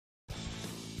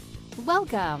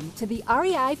Welcome to the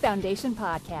REI Foundation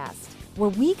Podcast, where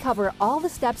we cover all the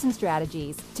steps and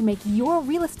strategies to make your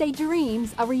real estate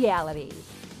dreams a reality.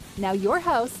 Now your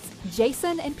hosts,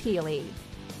 Jason and Peely.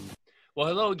 Well,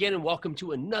 hello again, and welcome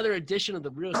to another edition of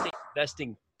the Real Estate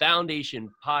Investing Foundation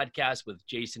Podcast with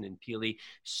Jason and Peely.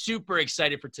 Super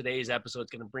excited for today's episode.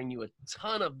 It's going to bring you a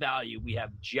ton of value. We have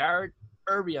Jared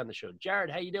Irby on the show. Jared,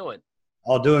 how you doing?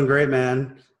 All doing great,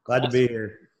 man. Glad Awesome. to be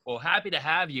here. Well, happy to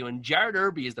have you. And Jared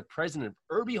Irby is the president of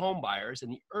Irby Home Buyers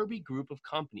and the Irby Group of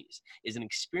Companies. Is an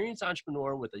experienced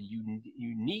entrepreneur with a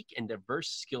unique and diverse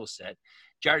skill set.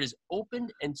 Jared has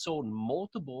opened and sold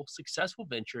multiple successful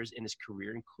ventures in his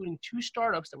career, including 2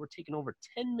 startups that were taking over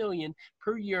 $10 million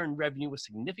per year in revenue with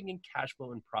significant cash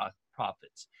flow and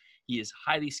profits. He is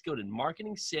highly skilled in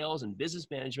marketing, sales, and business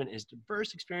management. His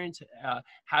diverse experience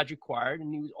has required,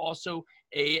 and he was also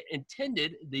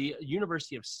attended the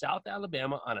University of South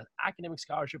Alabama on an academic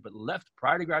scholarship, but left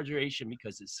prior to graduation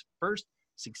because his first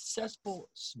successful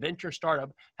venture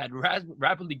startup had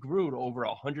rapidly grew to over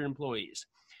 100 employees.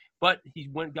 But he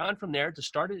gone from there to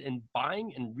started in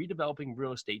buying and redeveloping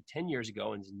real estate 10 years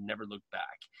ago and has never looked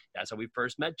back. That's how we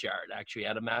first met Jared, actually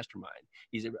at a mastermind.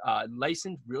 He's a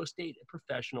licensed real estate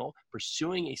professional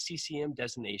pursuing a CCM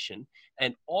designation,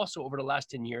 and also over the last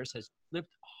 10 years has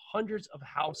flipped hundreds of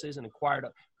houses and acquired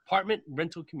apartment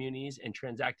rental communities and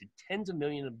transacted tens of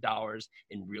millions of dollars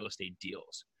in real estate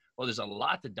deals. Well, there's a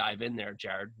lot to dive in there,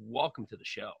 Jared. Welcome to the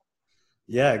show.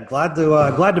 Yeah, glad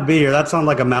to be here. That sounded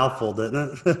like a mouthful,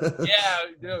 didn't it?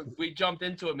 Yeah, we jumped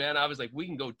into it, man. I was like, we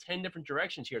can go 10 different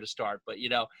directions here to start. But,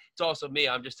 it's also me.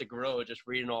 I'm just a gorilla just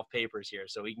reading off papers here.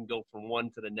 So we can go from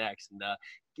one to the next and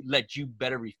let you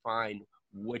better refine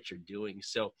what you're doing.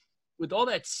 So with all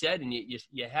that said, and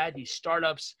you had these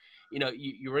startups,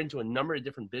 you were into a number of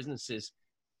different businesses.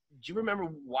 Do you remember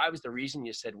why was the reason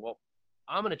you said, well,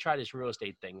 I'm going to try this real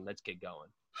estate thing and let's get going?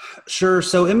 Sure.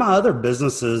 So in my other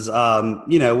businesses,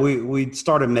 we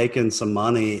started making some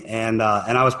money, and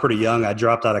I was pretty young. I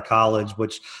dropped out of college,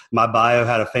 which my bio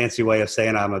had a fancy way of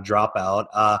saying I'm a dropout.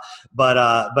 But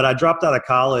I dropped out of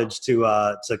college to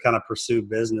kind of pursue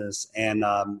business, and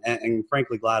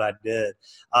frankly, glad I did.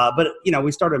 But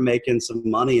we started making some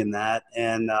money in that,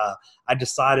 and I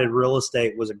decided real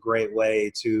estate was a great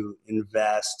way to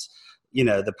invest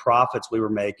the profits we were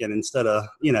making instead of,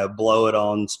 blow it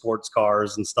on sports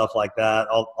cars and stuff like that.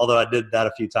 Although I did that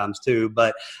a few times too,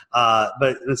 but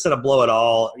instead of blow it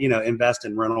all, invest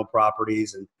in rental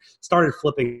properties and started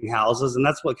flipping houses. And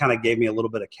that's what kind of gave me a little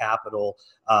bit of capital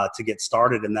to get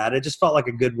started in that. It just felt like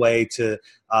a good way to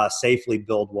safely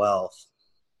build wealth.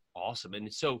 Awesome.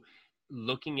 And so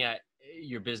looking at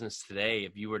your business today,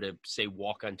 if you were to say,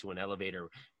 walk onto an elevator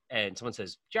and someone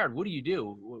says, Jared, what do you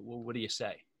do? What do you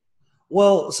say?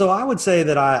 Well, so I would say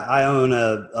that I own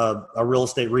a real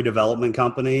estate redevelopment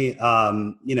company.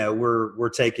 We're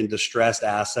taking distressed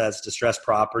assets, distressed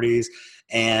properties,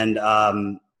 and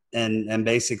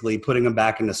basically putting them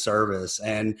back into service.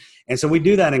 And so we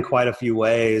do that in quite a few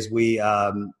ways. We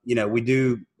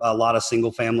do a lot of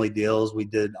single family deals. We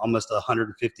did almost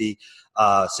 150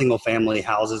 single family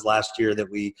houses last year that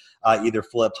we either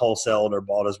flipped, wholesaled, or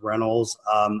bought as rentals.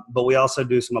 But we also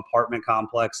do some apartment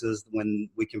complexes when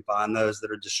we can find those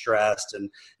that are distressed and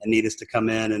need us to come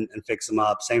in and fix them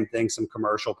up. Same thing, some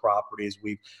commercial properties.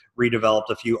 We've redeveloped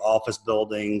a few office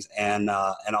buildings and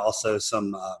also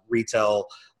some retail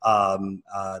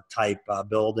type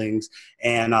buildings,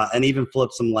 and even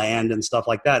flip some land and stuff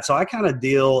like that. So I kind of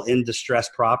deal in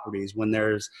distressed properties. When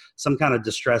there's some kind of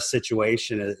distressed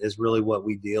situation is really what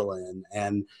we deal in.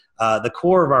 And the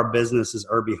core of our business is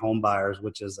Irby Home Buyers,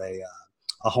 which is a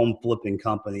home flipping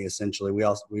company. Essentially,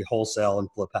 we wholesale and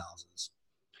flip houses.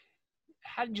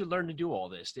 How did you learn to do all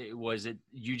this? Was it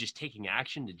you just taking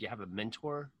action? Did you have a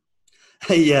mentor?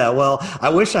 Yeah, well, I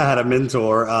wish I had a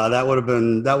mentor. That would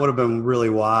have been really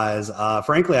wise.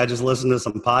 Frankly, I just listened to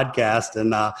some podcasts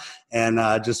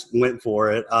and just went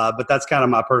for it. But that's kind of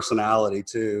my personality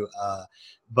too.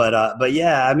 But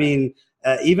yeah, I mean,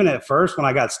 even at first when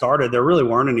I got started, there really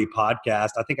weren't any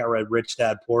podcasts. I think I read Rich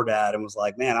Dad Poor Dad and was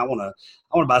like, man, I want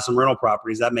to buy some rental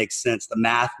properties. That makes sense. The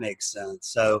math makes sense.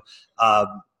 So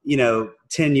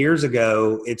 10 years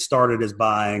ago, it started as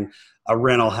buying a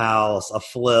rental house, a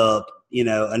flip,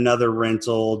 another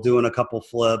rental, doing a couple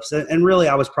flips. And really,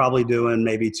 I was probably doing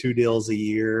maybe 2 deals a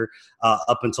year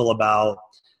up until about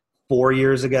 4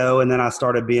 years ago. And then I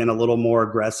started being a little more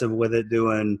aggressive with it,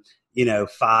 doing,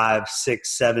 5,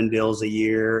 6, 7 deals a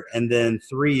year. And then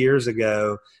 3 years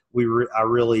ago, I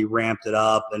really ramped it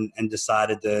up and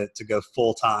decided to go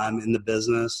full time in the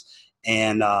business.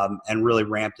 And really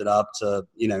ramped it up to,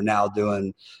 now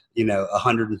doing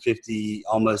 150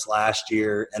 almost last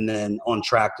year, and then on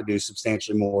track to do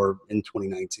substantially more in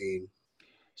 2019.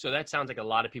 So that sounds like a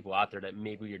lot of people out there that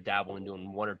maybe you're dabbling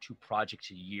doing 1 or 2 projects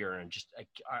a year and just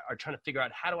are trying to figure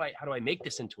out how do I make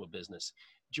this into a business?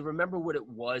 Do you remember what it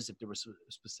was, if there was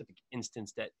a specific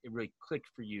instance that it really clicked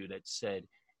for you that said,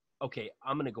 okay,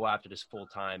 I'm going to go after this full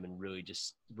time and really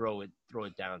just throw it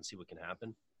down and see what can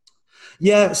happen?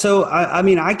 Yeah. So,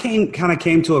 I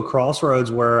came to a crossroads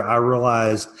where I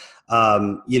realized,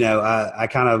 I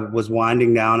kind of was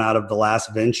winding down out of the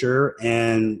last venture,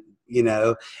 and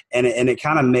it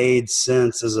kind of made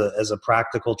sense as a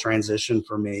practical transition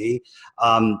for me.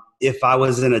 If I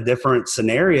was in a different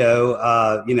scenario,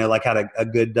 like had a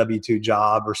good W-2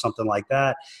 job or something like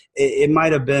that, it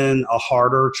might have been a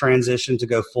harder transition to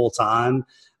go full time.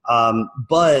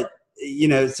 But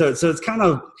so it's kind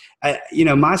of,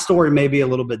 my story may be a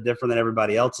little bit different than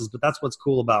everybody else's, but that's what's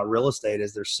cool about real estate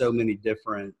is there's so many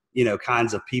different,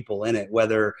 kinds of people in it,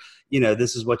 whether,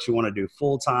 this is what you want to do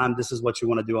full time, this is what you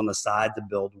want to do on the side to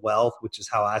build wealth, which is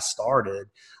how I started.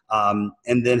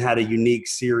 And then had a unique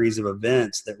series of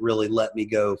events that really let me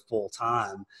go full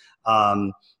time.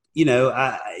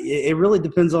 It really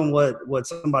depends on what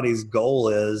somebody's goal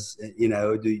is.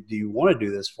 Do you want to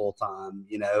do this full time?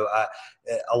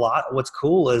 What's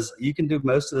cool is you can do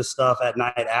most of the stuff at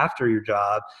night after your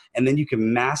job, and then you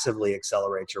can massively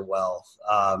accelerate your wealth,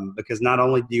 because not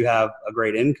only do you have a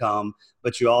great income,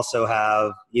 but you also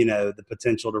have, the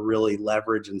potential to really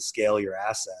leverage and scale your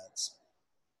assets.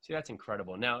 See, that's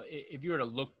incredible. Now, if you were to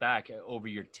look back over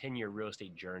your 10-year real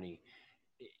estate journey,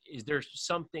 is there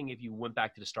something, if you went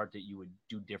back to the start, that you would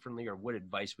do differently, or what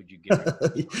advice would you give?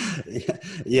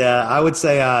 Yeah, I would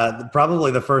say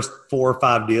probably the first 4 or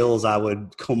 5 deals I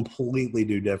would completely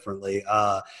do differently.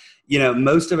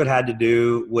 Most of it had to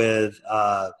do with,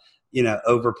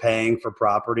 overpaying for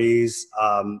properties,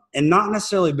 and not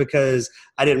necessarily because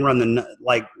I didn't run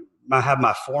I have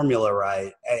my formula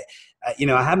right.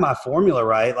 I had my formula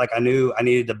right. Like I knew I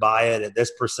needed to buy it at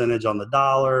this percentage on the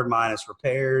dollar minus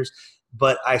repairs,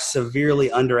 but I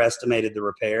severely underestimated the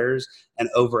repairs and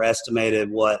overestimated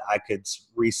what I could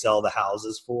resell the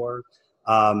houses for.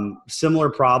 Similar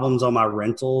problems on my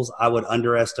rentals. I would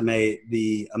underestimate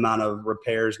the amount of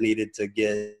repairs needed to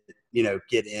get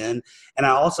in. And I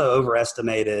also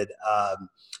overestimated,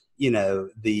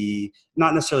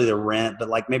 not necessarily the rent, but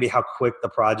like maybe how quick the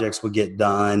projects would get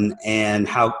done and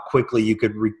how quickly you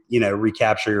could,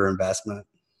 recapture your investment.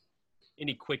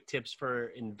 Any quick tips for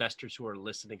investors who are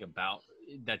listening about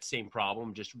that same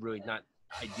problem, just really not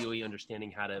ideally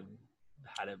understanding how to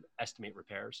estimate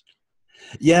repairs?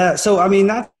 Yeah. So,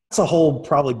 that's a whole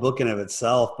probably book in of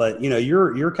itself, but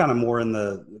you're kind of more in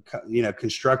the,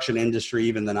 construction industry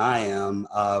even than I am,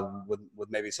 with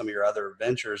maybe some of your other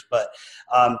ventures, but,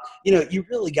 you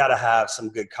really got to have some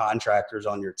good contractors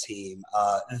on your team.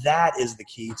 That is the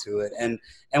key to it. And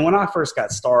when I first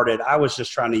got started, I was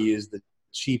just trying to use the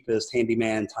cheapest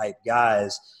handyman type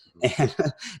guys. And,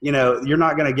 you're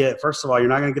not going to get, first of all, you're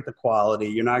not going to get the quality.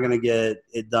 You're not going to get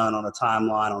it done on a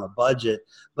timeline, on a budget.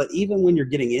 But even when you're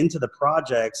getting into the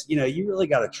projects, you really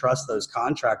got to trust those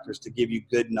contractors to give you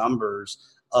good numbers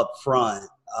up front.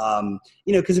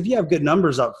 Because if you have good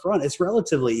numbers up front, it's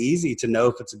relatively easy to know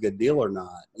if it's a good deal or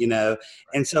not,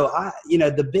 And so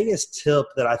the biggest tip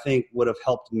that I think would have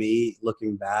helped me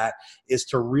looking back is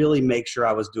to really make sure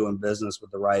I was doing business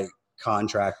with the right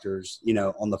contractors,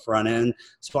 on the front end.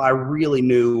 So I really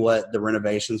knew what the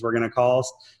renovations were going to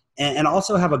cost, and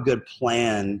also have a good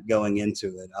plan going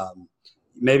into it.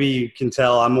 Maybe you can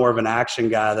tell I'm more of an action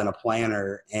guy than a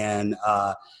planner. And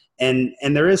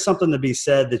there is something to be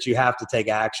said that you have to take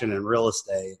action in real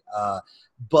estate.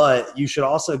 But you should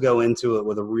also go into it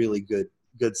with a really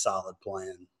good solid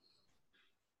plan.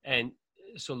 And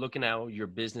so looking at how your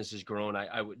business has grown,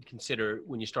 I would consider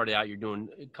when you started out, you're doing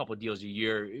a couple of deals a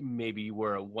year. Maybe you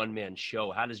were a one-man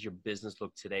show. How does your business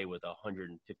look today with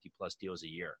 150 plus deals a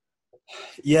year?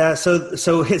 Yeah, so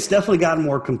it's definitely gotten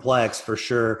more complex for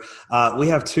sure. We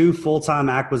have 2 full-time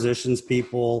acquisitions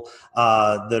people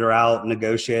that are out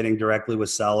negotiating directly with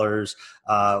sellers.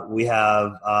 We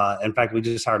have, in fact, we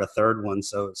just hired a 3rd one,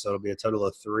 so it'll be a total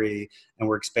of 3, and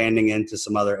we're expanding into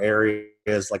some other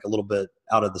areas, like a little bit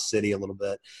out of the city a little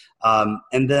bit.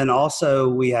 And then also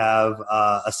we have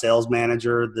a sales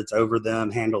manager that's over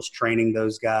them, handles training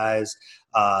those guys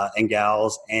and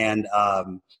gals, and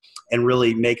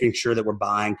really making sure that we're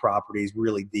buying properties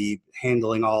really deep,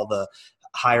 handling all the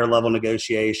higher level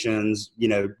negotiations,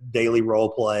 daily role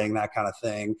playing, that kind of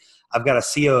thing. I've got a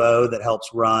COO that helps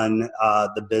run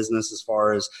the business as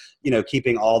far as,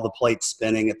 keeping all the plates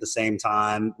spinning at the same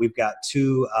time. We've got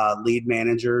two lead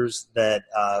managers that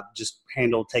just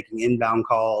handle taking inbound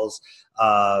calls,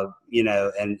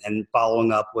 and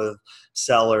following up with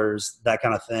sellers, that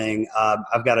kind of thing.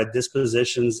 I've got a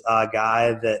dispositions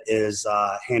guy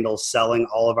that handles selling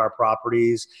all of our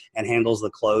properties and handles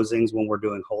the closings when we're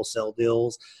doing wholesale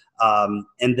deals.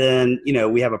 And then,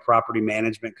 we have a property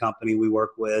management company we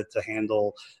work with to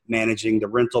handle managing the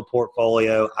rental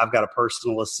portfolio. I've got a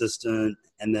personal assistant,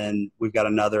 and then we've got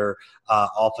another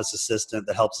office assistant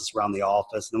that helps us around the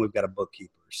office. And then we've got a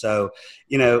bookkeeper. So,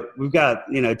 we've got,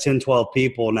 10, 12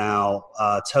 people now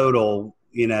total,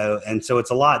 and so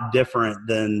it's a lot different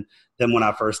than when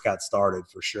I first got started,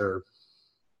 for sure.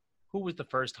 Who was the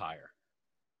first hire?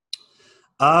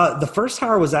 The first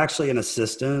hire was actually an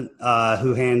assistant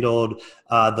who handled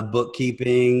the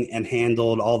bookkeeping and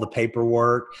handled all the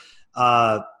paperwork.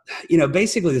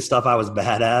 Basically the stuff I was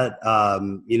bad at,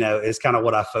 is kind of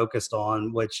what I focused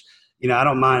on, which, I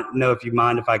don't know if you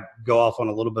mind if I go off on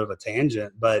a little bit of a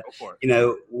tangent, but,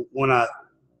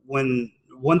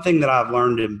 one thing that I've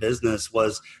learned in business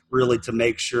was really to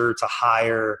make sure to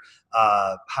hire,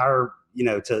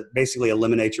 to basically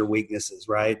eliminate your weaknesses,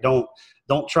 right? Don't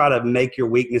try to make your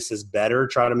weaknesses better.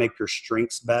 Try to make your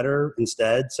strengths better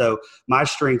instead. So my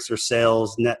strengths are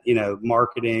sales,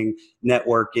 marketing,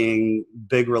 networking,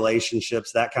 big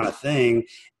relationships, that kind of thing.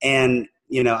 And,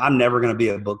 I'm never going to be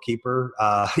a bookkeeper.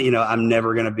 I'm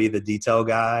never going to be the detail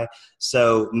guy.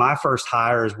 So my first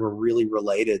hires were really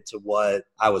related to what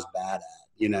I was bad at.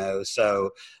 So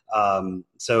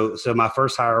my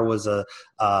first hire was a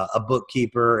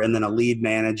bookkeeper and then a lead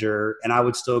manager, and I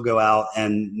would still go out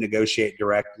and negotiate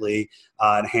directly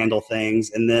and handle things.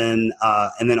 And then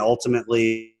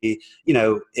ultimately,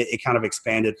 it kind of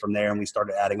expanded from there, and we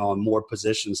started adding on more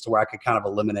positions to where I could kind of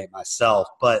eliminate myself.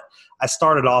 But I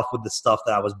started off with the stuff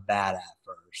that I was bad at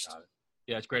first. Got it.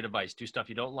 Yeah, it's great advice. Do stuff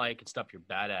you don't like and stuff you're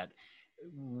bad at.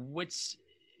 What's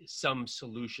some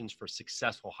solutions for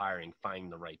successful hiring,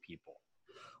 finding the right people?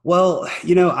 Well,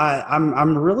 I'm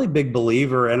a really big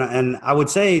believer, and I would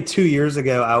say 2 years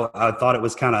ago, I thought it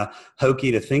was kind of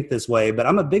hokey to think this way, but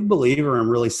I'm a big believer in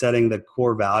really setting the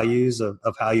core values of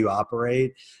how you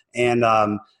operate. And,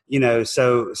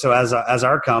 so as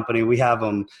our company, we have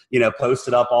them,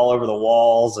 posted up all over the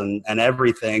walls and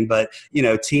everything, but,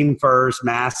 team first,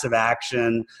 massive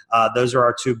action. Those are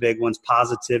our two big ones: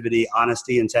 positivity,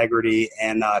 honesty, integrity,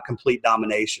 and complete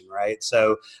domination. Right.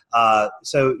 So, I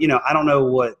don't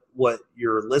know what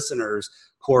your listeners'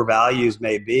 core values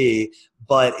may be,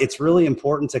 but it's really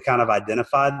important to kind of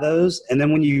identify those. And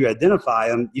then when you identify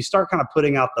them, you start kind of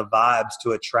putting out the vibes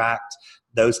to attract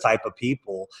those type of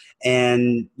people.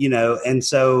 And,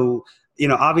 so,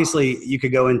 obviously you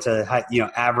could go into,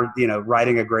 average,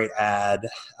 writing a great ad,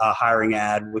 hiring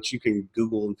ad, which you can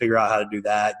Google and figure out how to do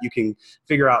that. You can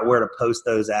figure out where to post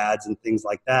those ads and things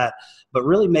like that, but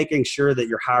really making sure that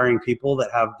you're hiring people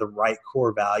that have the right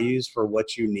core values for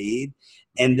what you need.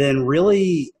 And then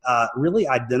really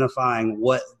identifying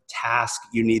what task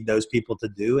you need those people to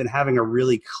do, and having a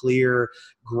really clear,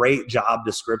 great job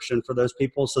description for those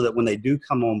people, so that when they do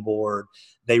come on board,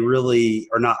 they really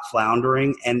are not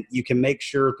floundering. And you can make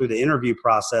sure through the interview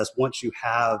process, once you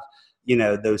have,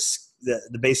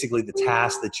 basically the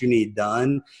task that you need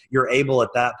done, you're able at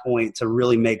that point to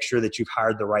really make sure that you've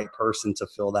hired the right person to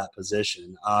fill that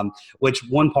position. Which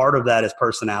one part of that is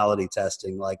personality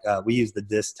testing. Like we use the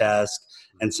DISC test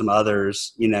and some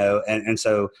others, and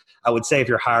so I would say if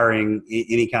you're hiring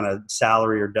any kind of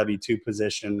salary or W-2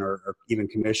 position or even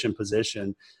commission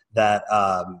position, that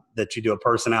you do a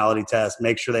personality test,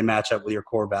 make sure they match up with your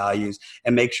core values,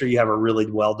 and make sure you have a really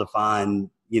well-defined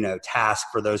task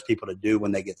for those people to do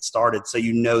when they get started, so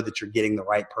that you're getting the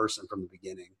right person from the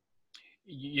beginning.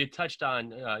 You touched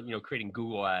on creating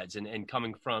Google ads and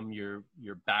coming from your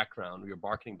background, your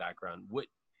marketing background. What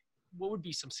would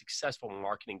be some successful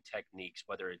marketing techniques,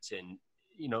 whether it's in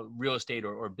real estate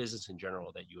or business in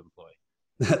general, that you employ?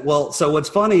 Well, so what's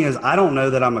funny is I don't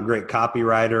know that I'm a great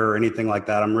copywriter or anything like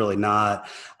that. I'm really not.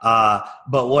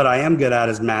 But what I am good at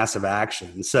is massive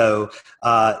action. So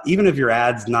even if your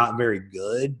ad's not very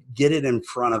good, get it in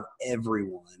front of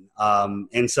everyone.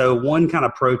 And so one kind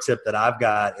of pro tip that I've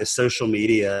got is social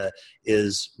media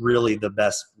is really the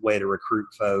best way to recruit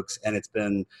folks. And it's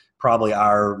been probably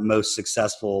our most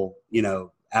successful,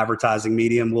 advertising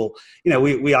medium.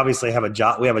 We obviously have a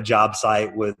job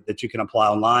site that you can apply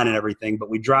online and everything, but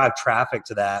we drive traffic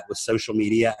to that with social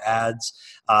media ads.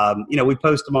 We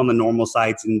post them on the normal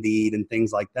sites, Indeed and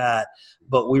things like that,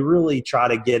 but we really try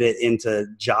to get it into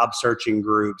job searching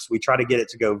groups. We try to get it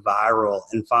to go viral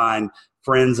and find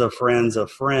friends of friends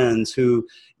of friends who,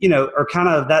 are kind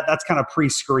of that's kind of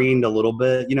pre-screened a little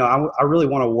bit. I really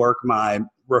want to work my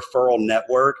referral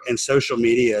network, and social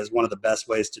media is one of the best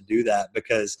ways to do that,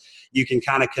 because you can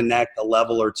kind of connect a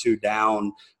level or two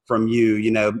down from you.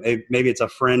 Maybe it's a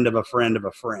friend of a friend of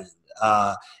a friend.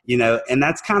 And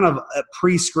that's kind of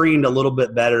pre-screened a little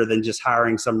bit better than just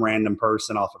hiring some random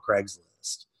person off of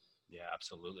Craigslist. Yeah,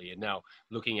 absolutely. And now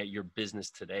looking at your business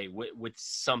today, what's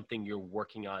something you're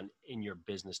working on in your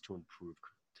business to improve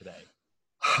today?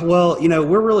 Well,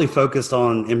 we're really focused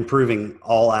on improving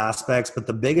all aspects, but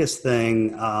the biggest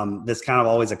thing that's kind of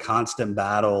always a constant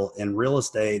battle in real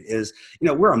estate is,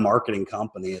 we're a marketing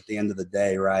company at the end of the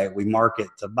day, right? We market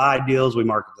to buy deals, we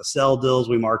market to sell deals,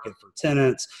 we market for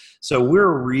tenants. So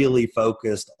we're really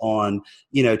focused on,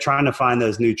 trying to find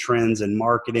those new trends in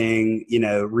marketing,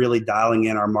 really dialing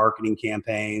in our marketing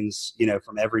campaigns,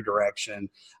 from every direction.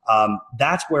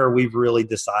 That's where we've really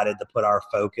decided to put our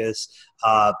focus.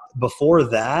 Before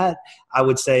that, I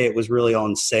would say it was really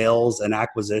on sales and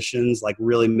acquisitions, like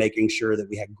really making sure that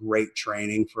we had great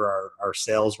training for our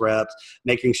sales reps,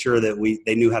 making sure that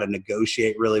they knew how to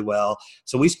negotiate really well.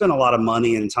 So we spent a lot of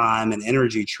money and time and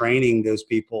energy training those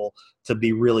people to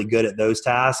be really good at those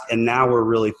tasks. And now we're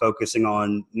really focusing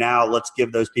on, now let's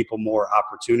give those people more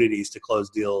opportunities to close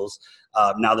deals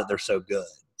now that they're so good.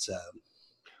 So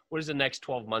what does the next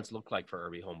 12 months look like for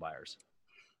Irby Home Buyers?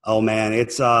 Oh man,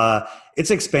 it's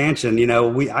expansion.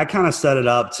 I kind of set it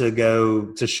up to go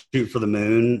to shoot for the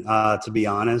moon. To be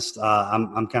honest,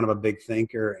 I'm kind of a big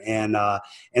thinker, and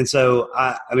so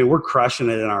we're crushing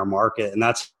it in our market, and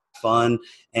that's fun.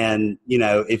 And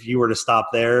if you were to stop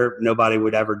there, nobody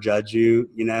would ever judge you.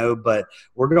 But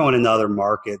we're going into other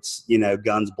markets,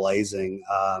 guns blazing.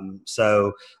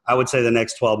 So I would say the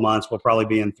next 12 months we'll probably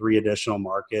be in 3 additional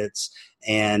markets,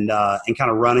 and kind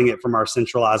of running it from our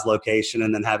centralized location,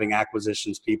 and then having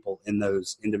acquisitions people in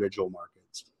those individual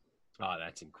markets. Oh,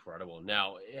 that's incredible.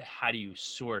 Now, how do you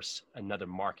source another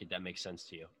market that makes sense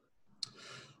to you?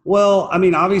 Well,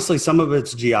 obviously some of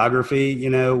it's geography.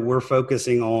 We're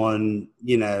focusing on,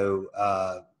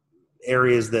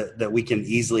 areas that we can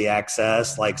easily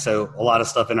access. Like, so a lot of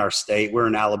stuff in our state, we're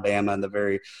in Alabama, in the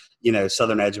very,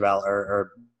 southern edge of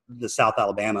or the South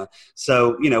Alabama.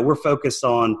 So, we're focused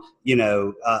on,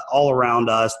 all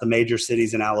around us, the major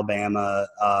cities in Alabama,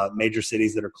 major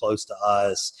cities that are close to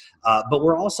us. But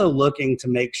we're also looking to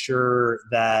make sure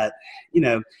that,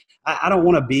 I don't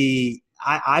want to be,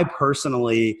 I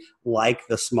personally like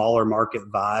the smaller market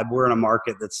vibe. We're in a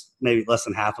market that's maybe less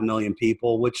than 500,000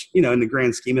 people, which, in the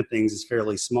grand scheme of things is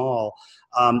fairly small.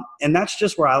 And that's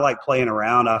just where I like playing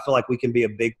around. I feel like we can be a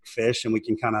big fish, and we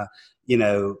can kind of,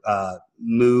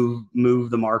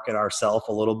 move the market ourselves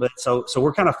a little bit. So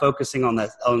we're kind of focusing on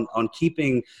that, on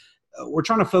keeping. We're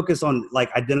trying to focus on like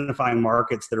identifying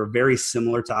markets that are very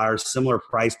similar to ours, similar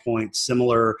price points,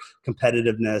 similar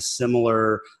competitiveness,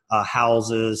 similar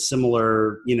houses,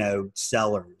 similar,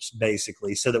 sellers,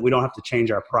 basically, so that we don't have to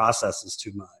change our processes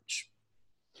too much.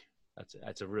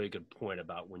 That's a really good point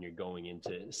about when you're going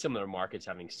into similar markets,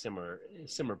 having similar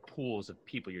pools of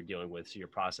people you're dealing with. So your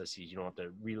processes, you don't have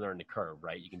to relearn the curve,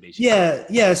 right? You can basically.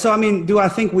 Yeah. So, do I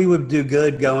think we would do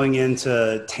good going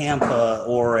into Tampa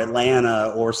or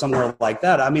Atlanta or somewhere like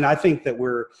that? I think that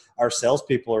our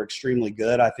salespeople are extremely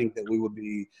good. I think that we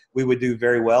would do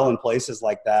very well in places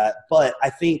like that. But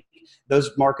I think those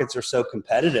markets are so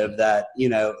competitive that,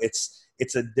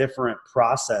 it's a different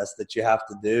process that you have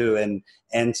to do.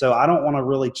 And so I don't want to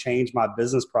really change my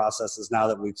business processes now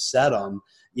that we've set them.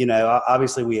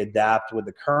 Obviously we adapt with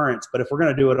the currents, but if we're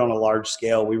going to do it on a large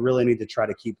scale, we really need to try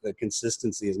to keep the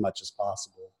consistency as much as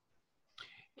possible.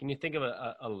 Can you think of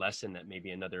a lesson that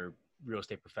maybe another real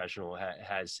estate professional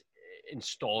has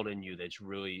installed in you that's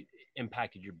really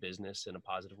impacted your business in a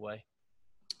positive way?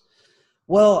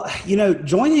 Well,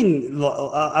 joining,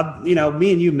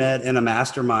 me and you met in a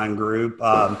mastermind group,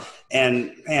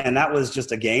 and that was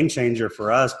just a game changer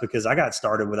for us, because I got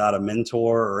started without a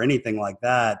mentor or anything like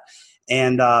that.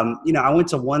 And, I went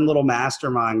to one little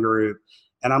mastermind group,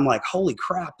 And I'm like, holy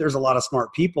crap, there's a lot of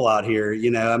smart people out here.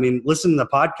 I mean, listening to the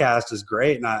podcast is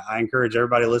great. And I encourage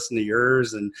everybody to listen to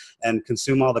yours and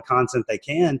consume all the content they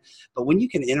can. But when you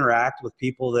can interact with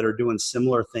people that are doing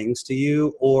similar things to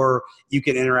you, or you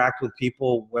can interact with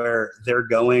people where they're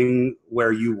going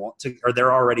where you want to, or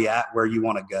they're already at where you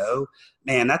want to go,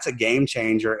 man, that's a game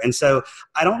changer. And so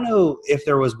I don't know if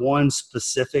there was one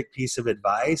specific piece of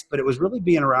advice, but it was really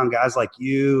being around guys like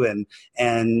you and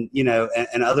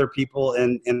other people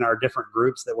in our different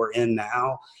groups that we're in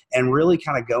now, and really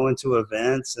kind of going to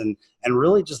events and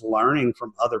really just learning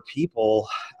from other people.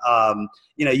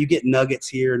 You get nuggets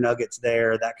here, nuggets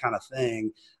there, that kind of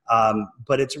thing.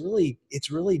 But it's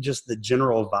really just the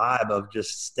general vibe of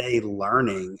just stay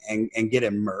learning and get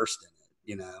immersed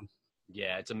in it,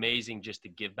 Yeah, it's amazing just the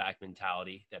give back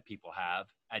mentality that people have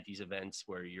at these events,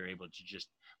 where you're able to just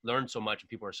learn so much and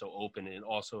people are so open, and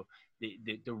also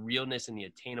the realness and the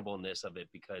attainableness of it,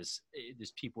 because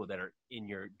there's people that are in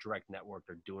your direct network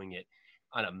are doing it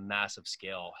on a massive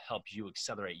scale, helps you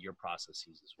accelerate your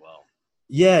processes as well.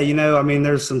 Yeah, I mean,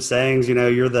 there's some sayings,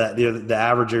 you're the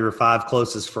average of your 5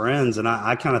 closest friends. And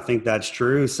I kind of think that's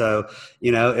true. So,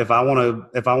 if I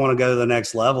want to go to the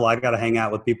next level, I got to hang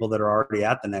out with people that are already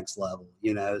at the next level,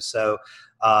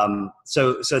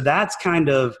 So that's kind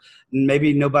of,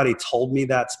 maybe nobody told me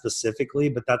that specifically,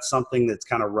 but that's something that's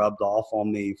kind of rubbed off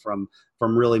on me from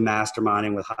really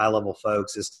masterminding with high level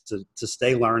folks, is to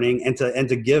stay learning and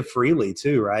to give freely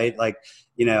too. Right. Like,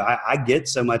 I get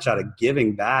so much out of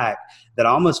giving back that I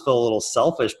almost feel a little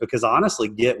selfish, because I honestly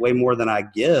get way more than I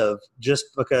give, just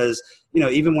because,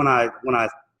 even when I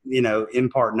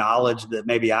impart knowledge that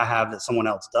maybe I have that someone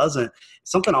else doesn't,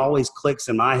 something always clicks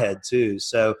in my head too.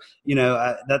 So,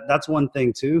 that's one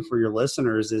thing too for your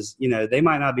listeners is, they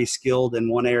might not be skilled in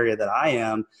one area that I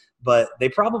am, but they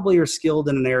probably are skilled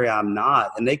in an area I'm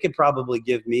not, and they could probably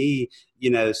give me,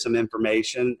 some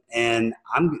information. And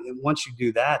once you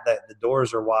do that, the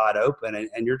doors are wide open,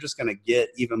 and you're just going to get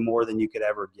even more than you could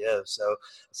ever give. So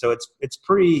it's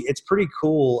pretty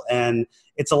cool. And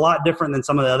it's a lot different than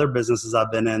some of the other businesses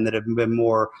I've been in that have been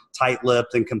more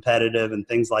tight-lipped and competitive and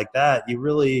things like that. You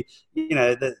really, in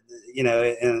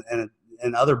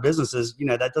other businesses,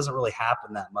 that doesn't really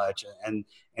happen that much.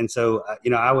 And so,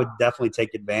 I would definitely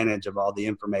take advantage of all the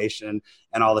information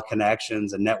and all the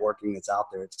connections and networking that's out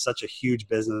there. It's such a huge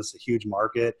business, a huge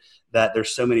market, that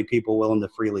there's so many people willing to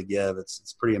freely give.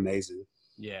 It's pretty amazing.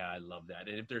 Yeah, I love that.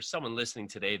 And if there's someone listening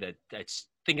today that's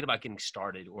thinking about getting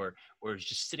started, or is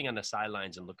just sitting on the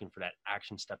sidelines and looking for that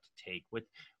action step to take,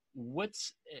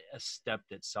 what's a step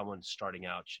that someone starting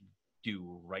out should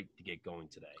do right to get going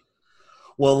today?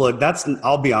 Well, look,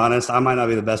 I'll be honest, I might not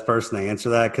be the best person to answer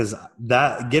that, because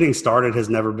that getting started has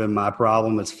never been my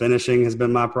problem. It's finishing has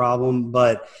been my problem.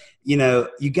 But, you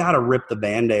got to rip the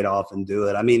Band-Aid off and do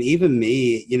it. I mean, even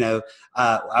me,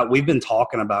 we've been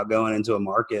talking about going into a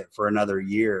market for another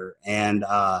year, and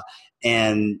have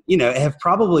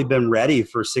probably been ready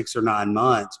for 6 or 9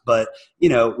 months, but,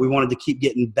 we wanted to keep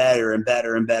getting better and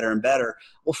better and better and better.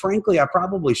 Well, frankly, I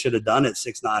probably should have done it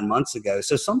 6-9 months ago.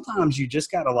 So sometimes you just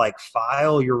got to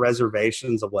file your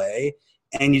reservations away,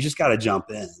 and you just got to jump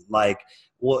in.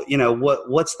 Well,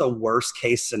 what's the worst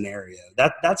case scenario?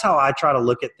 That's how I try to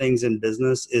look at things in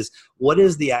business, is what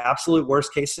is the absolute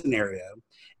worst case scenario?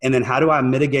 And then how do I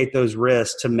mitigate those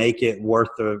risks to make it worth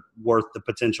the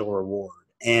potential reward?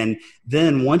 And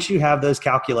then once you have those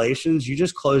calculations, you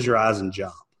just close your eyes and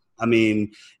jump. I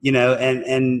mean, and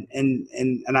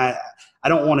I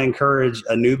don't want to encourage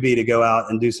a newbie to go out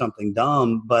and do something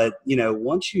dumb, but,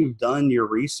 once you've done your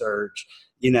research,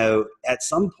 at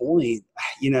some point,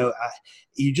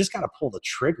 you just got to pull the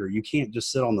trigger. You can't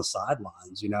just sit on the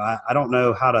sidelines. I don't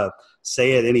know how to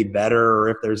say it any better, or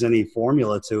if there's any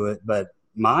formula to it, but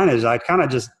mine is I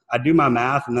do my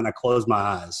math and then I close my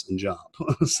eyes and jump.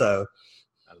 So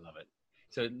I love it.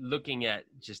 So looking at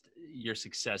just your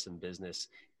success in business,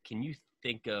 can you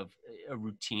think of a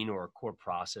routine or a core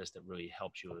process that really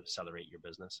helps you accelerate your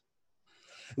business?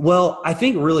 Well, I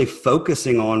think really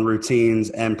focusing on routines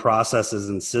and processes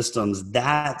and systems,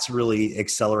 that's really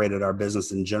accelerated our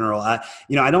business in general. I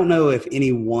don't know if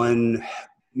any one,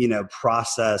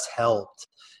 process helped,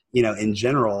 in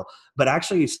general, but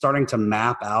actually starting to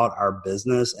map out our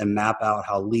business and map out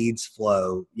how leads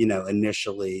flow,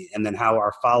 initially, and then how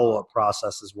our follow-up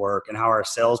processes work and how our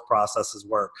sales processes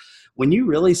work. When you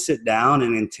really sit down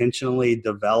and intentionally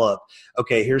develop,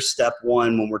 okay, here's step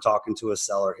 1 when we're talking to a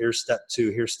seller, here's step 2,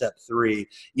 here's step 3,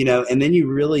 and then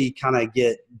you really kind of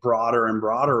get broader and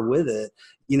broader with it.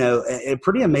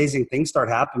 Pretty amazing things start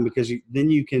happening, because then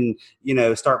you can,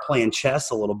 start playing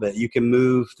chess a little bit. You can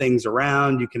move things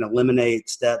around. You can eliminate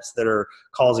steps that are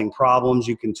causing problems.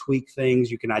 You can tweak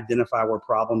things. You can identify where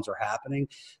problems are happening.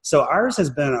 So ours has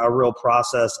been a real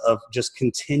process of just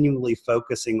continually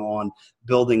focusing on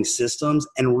building systems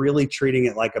and really treating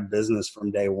it like a business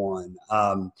from day one,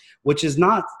 and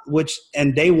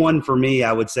day one for me,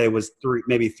 I would say was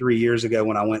maybe 3 years ago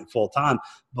when I went full time.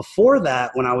 Before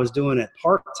that, when I was doing it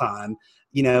part time,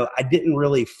 I didn't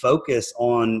really focus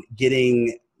on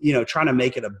getting, trying to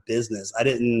make it a business. I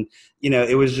didn't,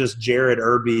 it was just Jared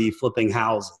Irby flipping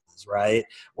houses, right?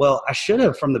 Well, I should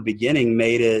have from the beginning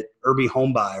made it Irby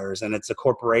Home Buyers, and it's a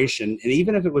corporation. And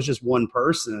even if it was just one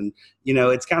person,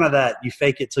 it's kind of that you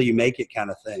fake it till you make it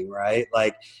kind of thing, right?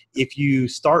 Like if you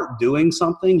start doing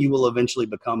something, you will eventually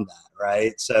become that,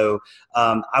 right? So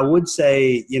I would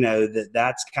say,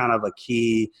 that's kind of a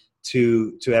key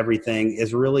to everything,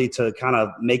 is really to kind of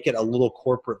make it a little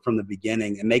corporate from the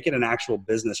beginning and make it an actual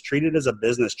business. Treat it as a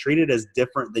business. Treat it as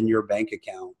different than your bank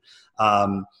account.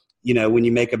 When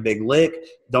you make a big lick,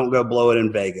 don't go blow it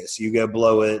in Vegas. You go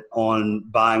blow it on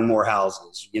buying more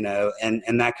houses, and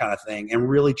that kind of thing, and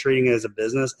really treating it as a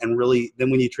business. And really,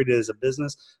 then when you treat it as a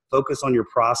business, focus on your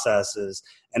processes.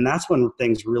 And that's when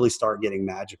things really start getting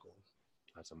magical.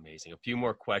 That's amazing. A few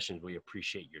more questions. We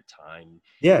appreciate your time.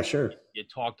 Yeah, sure. You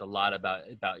talked a lot about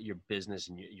your business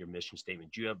and your mission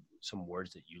statement. Do you have some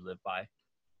words that you live by?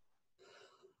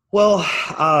 Well,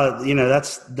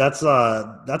 that's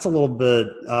a little bit,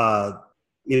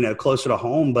 closer to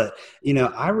home, but,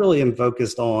 I really am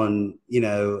focused on,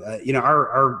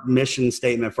 our mission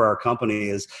statement for our company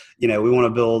is, we want to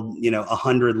build,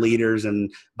 100 leaders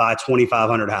and buy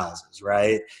 2,500 houses.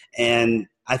 Right. And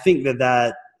I think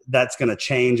that's going to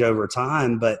change over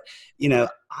time, but,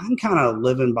 I'm kind of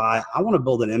living by, I want to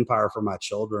build an empire for my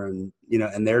children,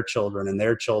 and their children and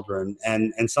their children,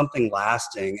 and something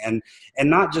lasting, and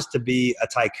not just to be a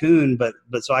tycoon, but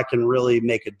so I can really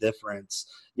make a difference,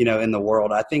 in the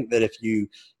world. I think that if you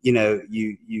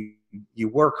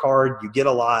work hard, you get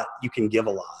a lot, you can give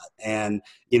a lot. And,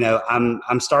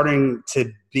 I'm starting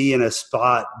to be in a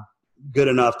spot good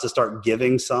enough to start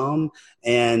giving some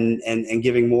and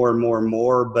giving more and more and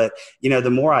more. But, the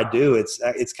more I do,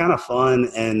 it's kind of fun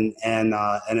and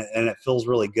it feels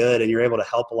really good, and you're able to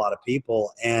help a lot of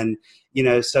people. And,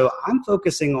 so I'm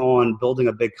focusing on building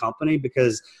a big company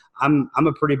because I'm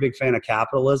a pretty big fan of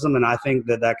capitalism. And I think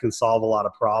that can solve a lot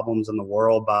of problems in the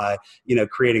world by,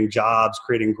 creating jobs,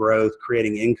 creating growth,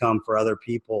 creating income for other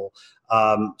people.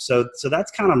 So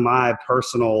that's kind of my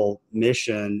personal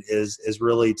mission is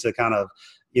really to kind of,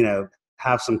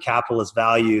 have some capitalist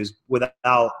values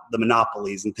without the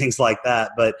monopolies and things like that.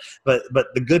 But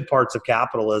the good parts of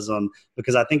capitalism,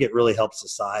 because I think it really helps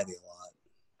society a lot.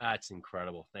 That's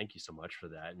incredible. Thank you so much for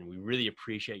that. And we really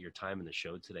appreciate your time in the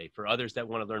show today. For others that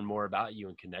want to learn more about you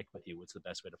and connect with you, what's the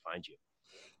best way to find you?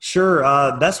 Sure.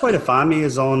 Best way to find me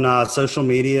is on social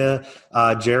media.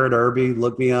 Jared Irby,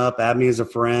 look me up, add me as a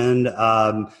friend.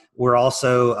 We're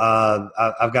also,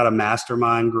 I've got a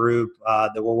mastermind group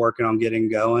that we're working on getting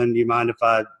going. Do you mind if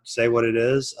I say what it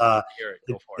is? Go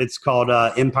for it. It's called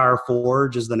Empire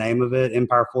Forge is the name of it,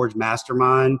 Empire Forge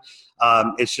Mastermind.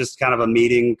 It's just kind of a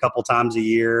meeting a couple times a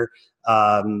year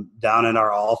down in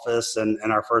our office, and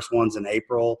our first one's in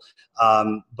April.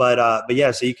 But yeah,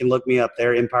 so you can look me up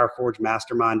there,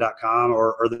 empireforgemastermind.com,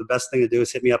 or the best thing to do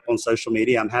is hit me up on social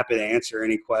media. I'm happy to answer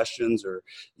any questions or,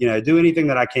 do anything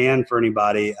that I can for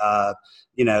anybody.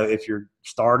 If you're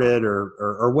started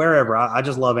or wherever, I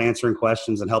just love answering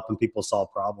questions and helping people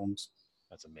solve problems.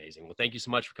 That's amazing. Well, thank you so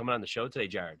much for coming on the show today,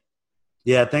 Jared.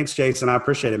 Yeah. Thanks, Jason. I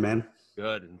appreciate it, man.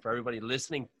 Good. And for everybody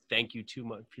listening, thank you too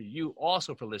much for you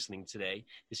also for listening today.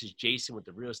 This is Jason with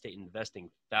the Real Estate Investing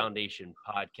Foundation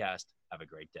podcast. Have a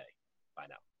great day. Bye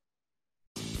now.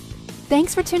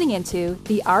 Thanks for tuning into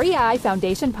the REI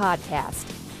Foundation podcast.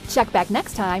 Check back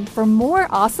next time for more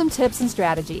awesome tips and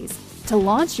strategies to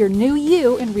launch your new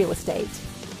you in real estate.